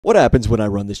What happens when I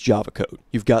run this Java code?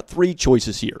 You've got three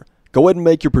choices here. Go ahead and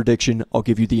make your prediction. I'll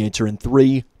give you the answer in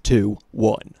 3, 2,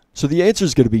 1. So the answer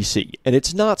is going to be C, and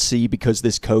it's not C because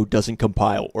this code doesn't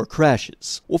compile or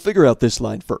crashes. We'll figure out this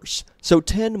line first. So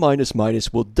 10 minus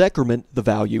minus will decrement the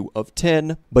value of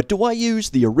 10, but do I use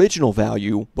the original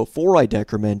value before I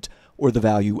decrement or the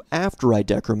value after I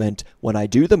decrement when I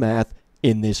do the math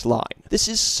in this line? This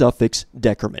is suffix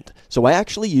decrement, so I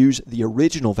actually use the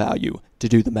original value to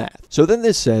do the math. So then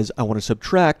this says I want to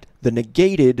subtract the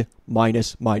negated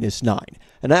minus 9,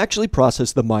 and I actually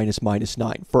process the minus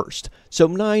 9 first. So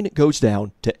 9 goes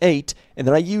down to 8, and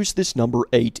then I use this number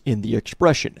 8 in the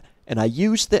expression, and I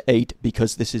use the 8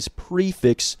 because this is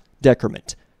prefix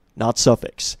decrement, not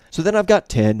suffix. So then I've got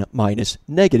 10 minus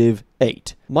negative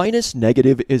 8. Minus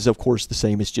negative is of course the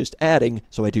same as just adding,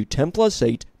 so I do 10 plus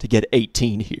 8 to get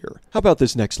 18 here. How about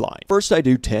this next line? First I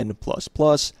do 10 plus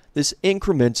plus. This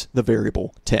increments the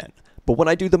variable 10. But when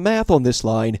I do the math on this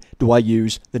line, do I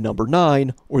use the number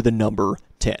 9 or the number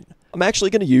 10? I'm actually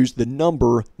going to use the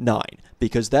number 9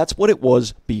 because that's what it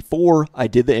was before I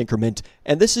did the increment,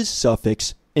 and this is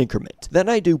suffix increment. Then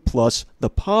I do plus the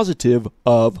positive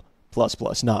of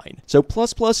plus 9. So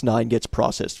plus 9 gets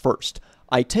processed first.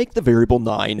 I take the variable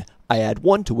 9, I add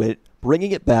 1 to it,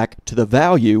 bringing it back to the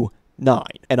value 9.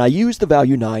 And I use the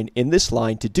value 9 in this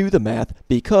line to do the math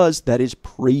because that is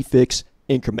prefix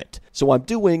increment. So I'm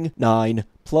doing 9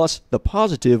 plus the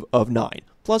positive of 9.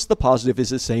 Plus the positive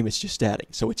is the same as just adding.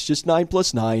 So it's just 9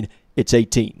 plus 9, it's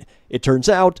 18. It turns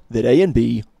out that A and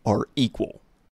B are equal.